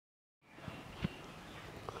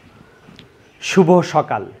শুভ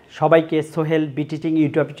সকাল সবাইকে Sohel be teaching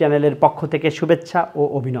YouTube চ্যানেলের পক্ষ থেকে শুভেচ্ছা ও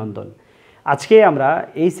অভিনন্দন। আজকে আমরা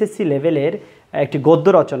এইচএসসি লেভেলের একটি গদ্য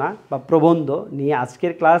রচনা বা প্রবন্ধ নিয়ে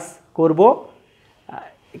আজকের ক্লাস করব।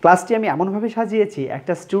 ক্লাসটি আমি এমনভাবে সাজিয়েছি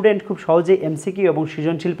একটা স্টুডেন্ট খুব সহজে এমসিকিউ এবং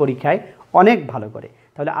সৃজনশীল পরীক্ষায় অনেক ভালো করে।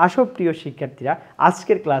 তাহলে আসো প্রিয় শিক্ষার্থীরা,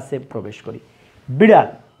 আজকের ক্লাসে প্রবেশ করি। বিড়াল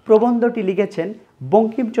প্রবন্ধটি লিখেছেন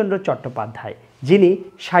বঙ্কিমচন্দ্র চট্টোপাধ্যায়, যিনি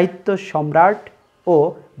সাহিত্য সম্রাট ও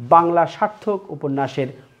বাংলা সার্থক উপন্যাসের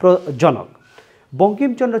জনক।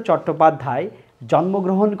 বঙ্কিমচন্দ্র চট্টোপাধ্যায়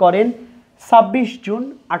জন্মগ্রহণ করেন ২৬ জুন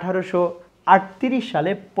 ১৮৩৮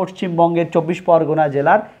 সালে পশ্চিমবঙ্গের ২৪ পরগনা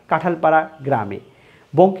জেলার কাঁঠালপাড়া গ্রামে।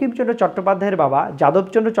 বঙ্কিমচন্দ্র চট্টোপাধ্যায়ের বাবা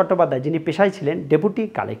যাদবচন্দ্র চট্টোপাধ্যায়, যিনি পেশায় ছিলেন ডেপুটি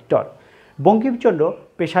কালেক্টর। বঙ্কিমচন্দ্র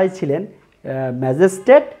পেশায় ছিলেন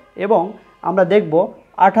ম্যাজিস্ট্রেট এবং আমরা দেখব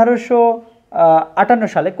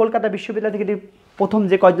 ১৮৫৮ সালে কলকাতা বিশ্ববিদ্যালয় থেকে প্রথম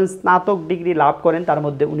যে কয়েকজন স্নাতক ডিগ্রি লাভ করেন তার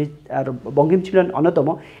মধ্যে উনি বঙ্কিম ছিলেন অন্যতম।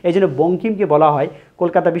 এই জন্য বঙ্কিমকে বলা হয়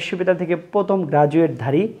কলকাতা বিশ্ববিদ্যালয় থেকে প্রথম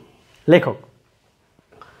গ্রাজুয়েটধারী লেখক।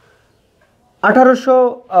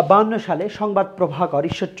 ১৮৫২ সালে সংবাদ প্রভাকর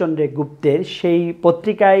ঈশ্বরচন্দ্র গুপ্তের সেই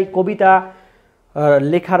পত্রিকায় কবিতা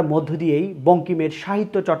লেখার মধ্য দিয়েই বঙ্কিমের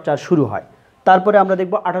সাহিত্য চর্চা শুরু হয়। তারপরে আমরা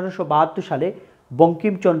দেখব ১৮৭২ সালে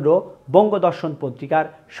বঙ্কিমচন্দ্র বঙ্গদর্শন পত্রিকার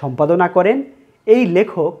সম্পাদনা করেন। এই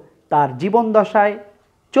লেখক তার জীবনদশায়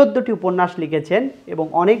 ১৪টি উপন্যাস লিখেছেন এবং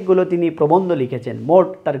অনেকগুলো তিনি প্রবন্ধ লিখেছেন। মোট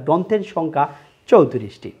তার গ্রন্থের সংখ্যা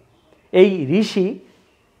 ৩৪টি। এই ঋষি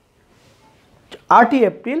 ৮ই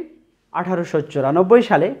এপ্রিল ১৮৯৪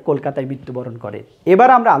 সালে কলকাতায় মৃত্যুবরণ করেন। এবার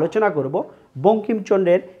আমরা আলোচনা করব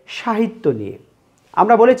বঙ্কিমচন্দ্রের সাহিত্য নিয়ে।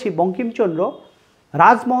 আমরা বলেছি বঙ্কিমচন্দ্র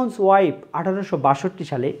রাজমোহনস ওয়াইফ ১৮৬২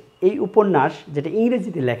 সালে এই উপন্যাস, যেটা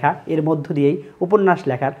ইংরেজিতে লেখা, এর মধ্য দিয়েই উপন্যাস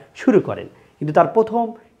লেখার শুরু করেন। কিন্তু তার প্রথম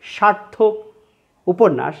সার্থক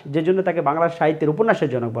উপন্যাস, যে জন্য তাকে বাংলা সাহিত্যের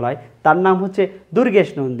উপন্যাসের জনক বলা হয়, তার নাম হচ্ছে দুর্গেশ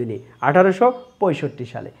নন্দিনী, ১৮৬৫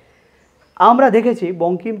 সালে। আমরা দেখেছি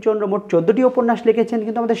বঙ্কিমচন্দ্র মোট ১৪টি উপন্যাস লিখেছেন,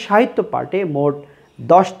 কিন্তু আমাদের সাহিত্য পাঠে মোট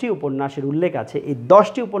 10টি উপন্যাসের উল্লেখ আছে। এই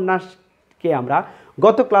 10টি উপন্যাসকে আমরা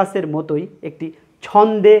গত ক্লাসের মতোই একটি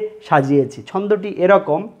ছন্দে সাজিয়েছি। ছন্দটি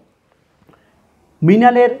এরকম: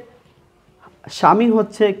 মৃণালের স্বামী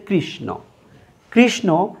হচ্ছে কৃষ্ণ। কৃষ্ণ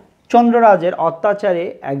চন্দ্ররাজের অত্যাচারে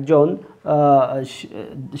একজন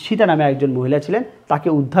সীতা নামে একজন মহিলা ছিলেন, তাকে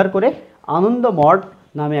উদ্ধার করে আনন্দমঠ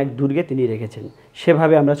নামে এক দুর্গে তিনি রেখেছেন।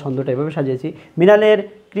 সেভাবে আমরা ছন্দটা এভাবে সাজিয়েছি: মৃণালের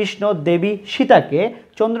কৃষ্ণ দেবী সীতাকে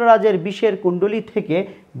চন্দ্ররাজের বিষের কুণ্ডলী থেকে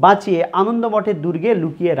বাঁচিয়ে আনন্দমঠের দুর্গে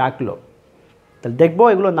লুকিয়ে রাখলো। তাহলে দেখবো,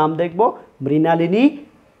 এগুলো নাম দেখব: মৃণালিনী,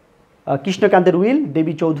 কৃষ্ণকান্তের উইল,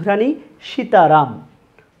 দেবী চৌধুরানী, সীতারাম,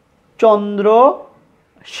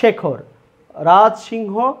 চন্দ্রশেখর,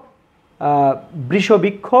 রাজসিংহ,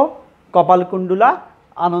 বৃষবৃক্ষ, কপালকুণ্ডলা,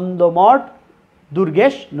 আনন্দমঠ,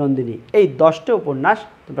 দুর্গেশ নন্দিনী। এই 10টি উপন্যাস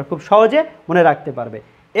তোমরা খুব সহজে মনে রাখতে পারবে।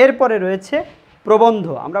 এরপরে রয়েছে প্রবন্ধ।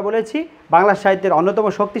 আমরা বলেছি বাংলা সাহিত্যের অন্যতম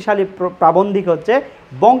শক্তিশালী প্রাবন্ধিক হচ্ছে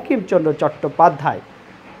বঙ্কিমচন্দ্র চট্টোপাধ্যায়।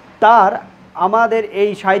 তার আমাদের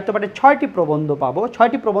এই সাহিত্য পাঠে 6টি প্রবন্ধ পাবো।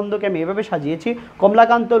 6টি প্রবন্ধকে আমি এভাবে সাজিয়েছি: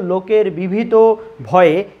 কমলাকান্ত লোকের বিবিধ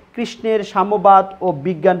ভয়ে কৃষ্ণের সাম্যবাদ ও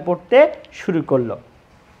বিজ্ঞান পড়তে শুরু করলো।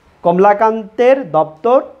 কমলাকান্তের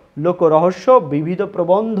দপ্তর, লোকরহস্য, বিবিধ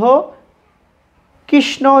প্রবন্ধ,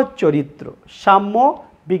 কৃষ্ণ চরিত্র, সাম্য,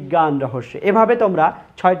 বিজ্ঞান রহস্য। এভাবে তোমরা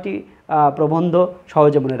 6টি প্রবন্ধ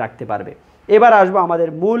সহজে মনে রাখতে পারবে। এবার আসবো আমাদের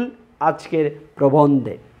মূল আজকের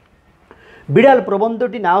প্রবন্ধে। বিড়াল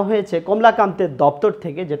প্রবন্ধটি নেওয়া হয়েছে কমলাকান্তের দপ্তর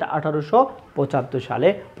থেকে, যেটা ১৮৭৫ সালে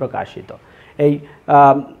প্রকাশিত। এই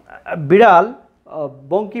বিড়াল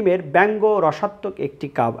বঙ্কিমের ব্যঙ্গ রসাত্মক একটি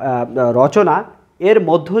রচনা। এর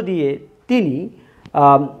মধ্য দিয়ে তিনি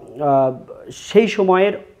সেই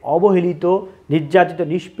সময়ের অবহেলিত, নির্যাতিত,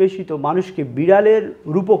 নিষ্পেষিত মানুষকে বিড়ালের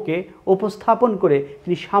রূপকে উপস্থাপন করে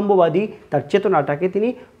তিনি সাম্যবাদী তার চেতনাটাকে তিনি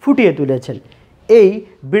ফুটিয়ে তুলেছেন। এই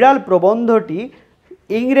বিড়াল প্রবন্ধটি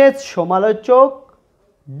ইংরেজ সমালোচক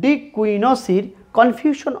D কুইনসির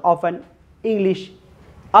confusion of an English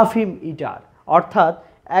আফিম ইটার, অর্থাৎ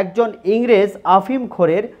একজন ইংরেজ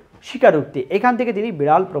আফিমখোরের স্বীকারোক্তি, এখান থেকে তিনি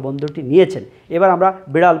বিড়াল প্রবন্ধটি নিয়েছেন। এবার আমরা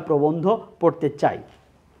বিড়াল প্রবন্ধ পড়তে চাই।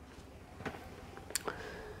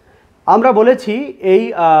 আমরা বলেছি এই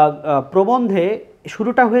প্রবন্ধে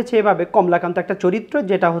শুরুটা হয়েছে এভাবে: কমলাকান্ত একটা চরিত্র,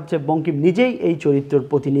 যেটা হচ্ছে বঙ্কিম নিজেই এই চরিত্রের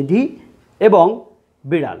প্রতিনিধি, এবং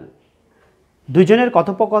বিড়াল, দুজনের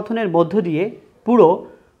কথোপকথনের মধ্য দিয়ে পুরো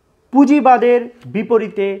পুঁজিবাদের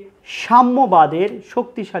বিপরীতে সাম্যবাদের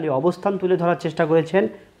শক্তিশালী অবস্থান তুলে ধরার চেষ্টা করেছেন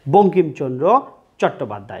বঙ্কিমচন্দ্র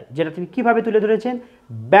চট্টোপাধ্যায়। যেটা তিনি কীভাবে তুলে ধরেছেন?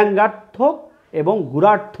 ব্যঙ্গাত্মক এবং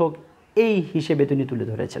গুণার্থক এই হিসেবে তিনি তুলে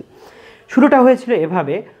ধরেছেন। শুরুটা হয়েছিল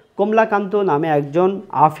এভাবে: কমলাকান্ত নামে একজন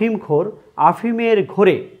আফিমখোর আফিমের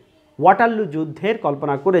ঘোরে ওয়াটারলু যুদ্ধের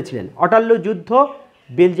কল্পনা করেছিলেন। ওয়াটারলু যুদ্ধ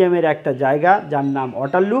বেলজিয়ামের একটা জায়গা যার নাম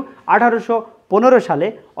ওয়াটারলু। 1815 সালে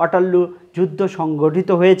ওয়াটারলু যুদ্ধ সংগঠিত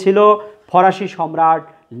হয়েছিল ফরাসি সম্রাট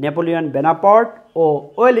নেপোলিয়ন বোনাপার্ট ও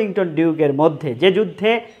ওয়েলিংটন ডিউকের মধ্যে, যে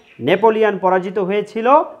যুদ্ধে নেপোলিয়ন পরাজিত হয়েছিল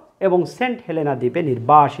এবং সেন্ট হেলেনা দ্বীপে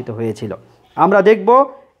নির্বাসিত হয়েছিল। আমরা দেখব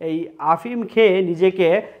এই আফিম খেয়ে নিজেকে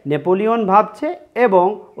নেপোলিয়ন ভাবছে এবং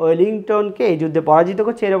ওয়েলিংটনকে এই যুদ্ধে পরাজিত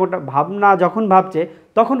করছে, এরকম একটা ভাবনা যখন ভাবছে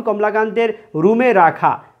তখন কমলাকান্তের রুমে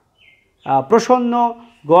রাখা প্রসন্ন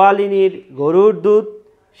গোয়ালিনীর গরুর দুধ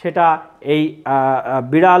সেটা এই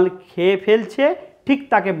বিড়াল খেয়ে ফেলছে। ঠিক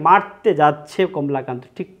তাকে মারতে যাচ্ছে কমলাকান্ত,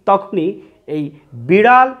 ঠিক তখনই এই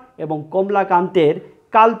বিড়াল এবং কমলাকান্তের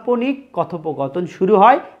কাল্পনিক কথোপকথন শুরু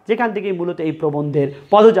হয়, যেখান থেকে মূলত এই প্রবন্ধের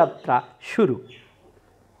পদযাত্রা শুরু।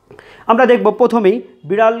 আমরা দেখব প্রথমেই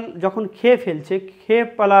বিড়াল যখন খেয়ে ফেলছে, খেয়ে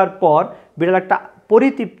ফেলার পর বিড়াল একটা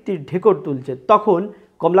পরিতৃপ্তির ঢেকর তুলছে, তখন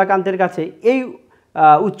কমলাকান্তের কাছে এই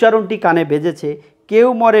উচ্চারণটি কানে বেজেছে, কেউ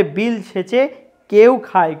মরে বিল সেচে কেউ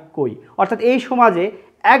খায় কই। অর্থাৎ এই সমাজে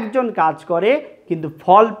একজন কাজ করে কিন্তু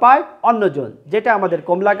ফল পায় অন্যজন, যেটা আমাদের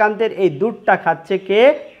কমলাকান্তের এই দুধটা খাচ্ছে কে?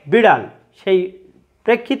 বিড়াল। সেই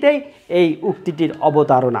প্রেক্ষিতেই এই উক্তিটির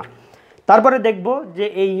অবতারণা। তারপরে দেখব যে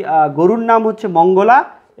এই গরুর নাম হচ্ছে মঙ্গলা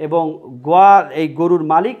এবং এই গরুর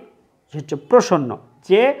মালিক হচ্ছে প্রসন্ন,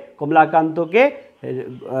 যে কমলাকান্তকে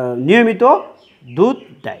নিয়মিত দুধ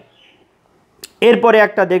দেয়।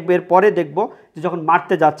 এরপরে দেখব যে যখন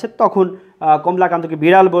মারতে যাচ্ছে তখন কমলাকান্তকে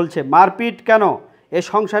বিড়াল বলছে, মারপিট কেন? এ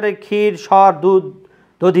সংসারে ক্ষীর সর দুধ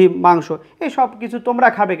দধি মাংস এসব কিছু তোমরা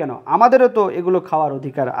খাবে কেন? আমাদেরও তো এগুলো খাওয়ার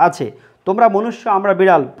অধিকার আছে। তোমরা মনুষ্য, আমরা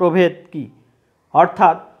বিড়াল, প্রভেদ কি?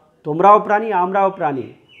 অর্থাৎ তোমরাও প্রাণী, আমরাও প্রাণী।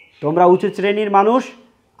 তোমরা উঁচু শ্রেণীর মানুষ,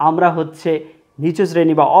 আমরা হচ্ছে নিচু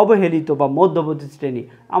শ্রেণী বা অবহেলিত বা মধ্যবর্তী শ্রেণী।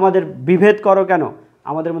 আমাদের বিভেদ করো কেন?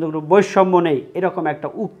 আমাদের মধ্যে কোনো বৈষম্য নেই। এরকম একটা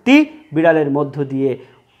উক্তি বিড়ালের মধ্য দিয়ে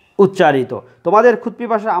উচ্চারিত। তোমাদের ক্ষুদ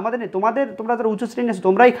পিপাসা আমাদের নেই, তোমরা যারা উচ্চ শ্রেণী আছে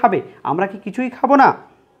তোমরাই খাবে, আমরা কি কিছুই খাবো না?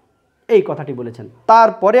 এই কথাটি বলেছেন।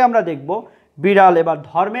 তারপরে আমরা দেখব বিড়াল এবার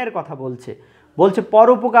ধর্মের কথা বলছে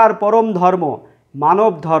পরোপকার পরম ধর্ম,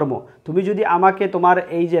 মানব ধর্ম। তুমি যদি আমাকে তোমার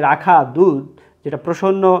এই যে রাখা দুধ, যেটা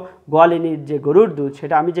প্রসন্ন গোয়ালিনীর যে গরুর দুধ,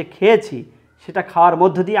 সেটা আমি যে খেয়েছি, সেটা খাওয়ার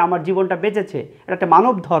মধ্য দিয়ে আমার জীবনটা বেঁচেছে, এটা একটা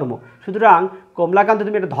মানব ধর্ম। সুতরাং কমলাকান্ত,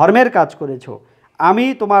 তুমি একটা ধর্মের কাজ করেছো, আমি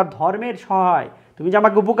তোমার ধর্মের সহায়। তুমি যে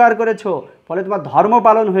আমাকে উপকার করেছো, ফলে তোমার ধর্ম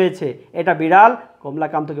পালন হয়েছে, এটা বিড়াল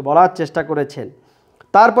কমলাকান্তকে বলার চেষ্টা করেছেন।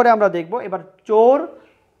 তারপরে আমরা দেখব এবার চোর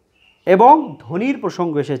এবং ধনীর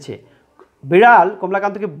প্রসঙ্গ এসেছে। বিড়াল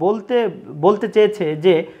কমলাকান্তকে বলতে চেয়েছে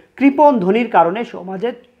যে কৃপণ ধনীর কারণে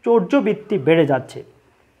সমাজের চৌর্যবৃত্তি বেড়ে যাচ্ছে।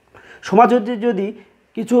 সমাজে যদি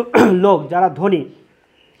কিছু লোক যারা ধনী,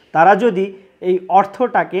 তারা যদি এই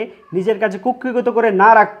অর্থটাকে নিজের কাছে কুক্ষিগত করে না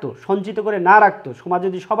রাখতো, সঞ্চিত করে না রাখতো, সমাজ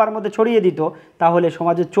যদি সবার মধ্যে ছড়িয়ে দিত, তাহলে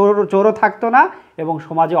সমাজে চোরও থাকতো না এবং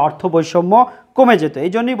সমাজে অর্থ বৈষম্য কমে যেত।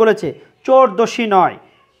 এই জন্যই বলেছে চোর দোষী নয়,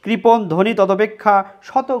 কৃপণ ধনী তদপেক্ষা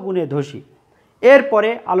শতগুণে দোষী। এরপরে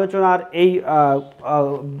আলোচনার এই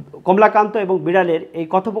কমলাকান্ত এবং বিড়ালের এই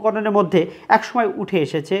কথোপকথনের মধ্যে একসময় উঠে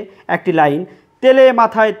এসেছে একটি লাইন, তেলে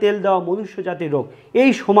মাথায় তেল দেওয়া মনুষ্য জাতির রোগ। এই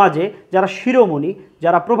সমাজে যারা শিরোমণি,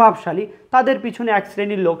 যারা প্রভাবশালী, তাদের পিছনে এক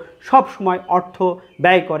শ্রেণীর লোক সব সময় অর্থ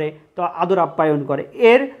ব্যয় করে, তো আদর আপ্যায়ন করে।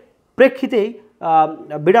 এর প্রেক্ষিতেই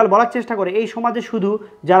বিড়াল বলার চেষ্টা করে এই সমাজে শুধু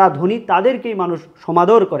যারা ধনী তাদেরকেই মানুষ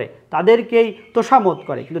সমাদর করে, তাদেরকেই তোষামত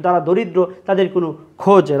করে, কিন্তু যারা দরিদ্র তাদের কোনো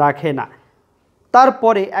খোঁজ রাখে না।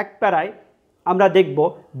 তারপরে এক প্যারায় আমরা দেখব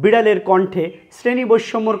বিড়ালের কণ্ঠে শ্রেণী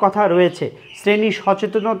বৈষম্যর কথা রয়েছে, শ্রেণী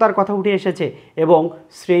সচেতনতার কথা উঠে এসেছে এবং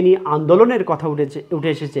শ্রেণী আন্দোলনের কথা উঠে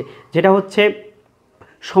এসেছে, যেটা হচ্ছে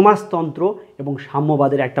সমাজতন্ত্র এবং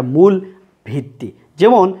সাম্যবাদের একটা মূল ভিত্তি।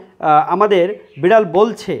 যেমন আমাদের বিড়াল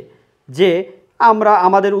বলছে যে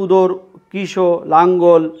আমাদের উদর কৃষ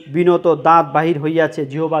লাঙ্গল বিনত, দাঁত বাহির হইয়াছে,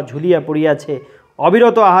 জিহ্বা ঝুলিয়া পড়িয়াছে,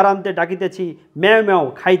 অবিরত আহারান্তে ডাকিতেছি, ম্যাও ম্যাও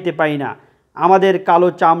খাইতে পাই না, আমাদের কালো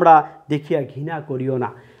চামড়া দেখিয়া ঘৃণা করিও না।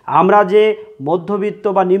 আমরা যে মধ্যবিত্ত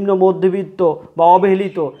বা নিম্ন মধ্যবিত্ত বা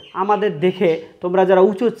অবহেলিত, আমাদের দেখে তোমরা যারা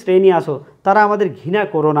উঁচু শ্রেণী আসো তারা আমাদের ঘৃণা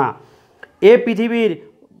করো না। এ পৃথিবীর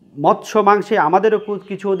মৎস্য মাংসে আমাদেরও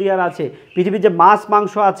কিছু অধিকার আছে, পৃথিবীর যে মাছ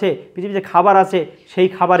মাংস আছে, পৃথিবীর যে খাবার আছে, সেই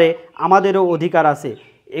খাবারে আমাদেরও অধিকার আছে।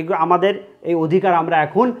 আমাদের এই অধিকার আমরা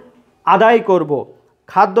এখন আদায় করব।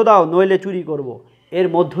 খাদ্য দাও নইলে চুরি করব। এর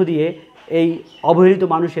মধ্য দিয়ে এই অবহেলিত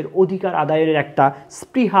মানুষের অধিকার আদায়ের একটা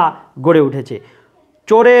স্পৃহা গড়ে উঠেছে।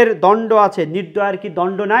 চোরের দণ্ড আছে, নির্দয়ের কি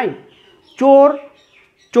দণ্ড নাই?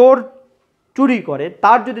 চোর চুরি করে,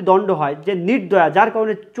 তার যদি দণ্ড হয়, যে নির্দয়া যার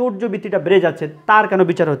কারণে চৌর্যবৃত্তিটা বেড়ে যাচ্ছে, তার কেন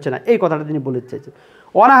বিচার হচ্ছে না? এই কথাটা তিনি বলতে চাইছেন।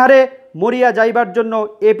 অনাহারে মরিয়া যাইবার জন্য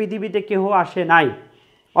এ পৃথিবীতে কেহ আসে নাই।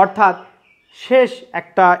 অর্থাৎ শেষ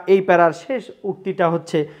একটা এই প্যারার শেষ উক্তিটা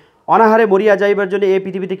হচ্ছে অনাহারে মরিয়া যাইবার জন্য এ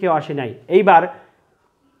পৃথিবীতে কেউ আসে নাই। এইবার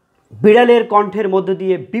বিড়ালের কণ্ঠের মধ্য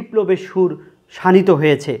দিয়ে বিপ্লবের সুর শানিত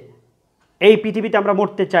হয়েছে। এই পৃথিবীতে আমরা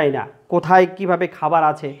মরতে চাই না, কোথায় কিভাবে খাবার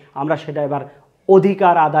আছে আমরা সেটা এবার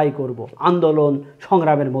অধিকার আদায় করব, আন্দোলন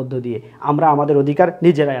সংগ্রামের মধ্য দিয়ে আমরা আমাদের অধিকার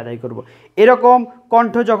নিজেরাই আদায় করব। এরকম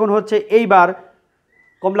কণ্ঠ যখন হচ্ছে, এইবার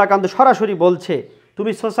কমলাকান্ত সরাসরি বলছে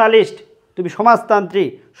তুমি সোশ্যালিস্ট, তুমি সমাজতান্ত্রিক,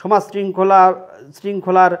 সমাজ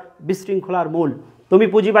শৃঙ্খলার বিশৃঙ্খলার মূল, তুমি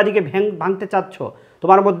পুঁজিবাদীকে ভাঙতে চাচ্ছ,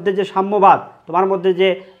 তোমার মধ্যে যে সাম্যবাদ, তোমার মধ্যে যে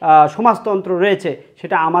সমাজতন্ত্র রয়েছে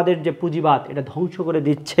সেটা আমাদের যে পুঁজিবাদ এটা ধ্বংস করে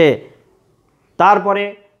দিচ্ছে। তারপরে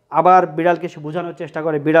আবার বিড়ালকে সে বোঝানোর চেষ্টা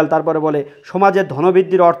করে। বিড়াল তারপরে বলে সমাজের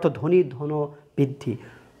ধনবৃদ্ধির অর্থ ধনী ধন বৃদ্ধি।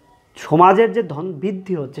 সমাজের যে ধন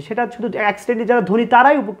বৃদ্ধি হচ্ছে সেটা শুধু এক শ্রেণীর যারা ধনী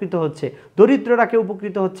তারাই উপকৃত হচ্ছে, দরিদ্ররা কেউ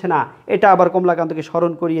উপকৃত হচ্ছে না। এটা আবার কমলাকান্তকে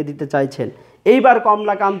স্মরণ করিয়ে দিতে চাইছেন। এইবার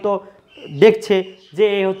কমলাকান্ত দেখছে যে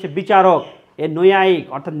এ হচ্ছে বিচারক, এ ন্যায়িক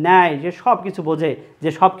অর্থাৎ ন্যায়, যে সব কিছু বোঝে, যে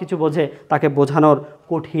সব কিছু বোঝে তাকে বোঝানোর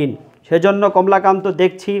কঠিন। সেজন্য কমলাকান্ত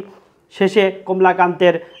দেখছি শেষে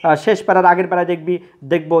কমলাকান্তের শেষ প্যারার আগের প্যারায়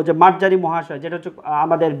দেখব যে মার্জারি মহাশয়, যেটা হচ্ছে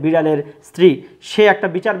আমাদের বিড়ালের স্ত্রী, সে একটা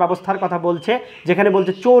বিচার ব্যবস্থার কথা বলছে, যেখানে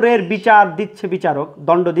বলছে চোরের বিচার দিচ্ছে বিচারক,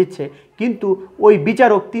 দণ্ড দিচ্ছে, কিন্তু ওই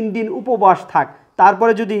বিচারক 3 দিন উপবাস থাক,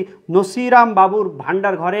 তারপরে যদি নসিরাম বাবুর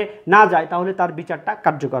ভান্ডার ঘরে না যায় তাহলে তার বিচারটা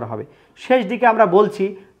কার্যকর হবে। শেষ দিকে আমরা বলছি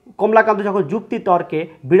কমলাকান্ত যখন যুক্তি তর্কে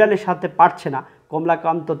বিড়ালের সাথে পারছে না,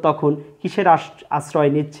 কমলাকান্ত তখন কিসের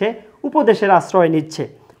আশ্রয় নিচ্ছে? উপদেশের আশ্রয় নিচ্ছে।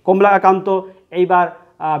 কমলাকান্ত এইবার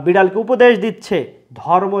বিড়ালকে উপদেশ দিচ্ছে,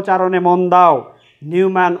 ধর্মচারণে মন দাও,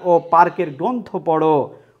 নিউম্যান ও পার্কের গ্রন্থ পড়ো,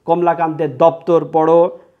 কমলাকান্তের দপ্তর পড়ো,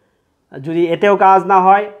 যদি এতেও কাজ না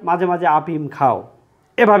হয় মাঝে মাঝে আফিম খাও,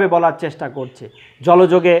 এভাবে বলার চেষ্টা করছে।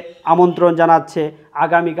 জলযোগে আমন্ত্রণ জানাচ্ছে,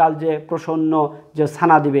 আগামীকাল যে প্রসন্ন যে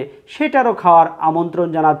ছানা দিবে সেটারও খাওয়ার আমন্ত্রণ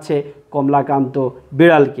জানাচ্ছে কমলাকান্ত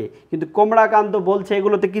বিড়ালকে। কিন্তু কমলাকান্ত বলছে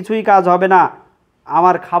এগুলোতে কিছুই কাজ হবে না,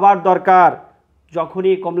 আমার খাবার দরকার।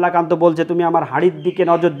 যখনই কমলাকান্ত বলছে তুমি আমার হাড়ির দিকে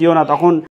নজর দিও না, তখন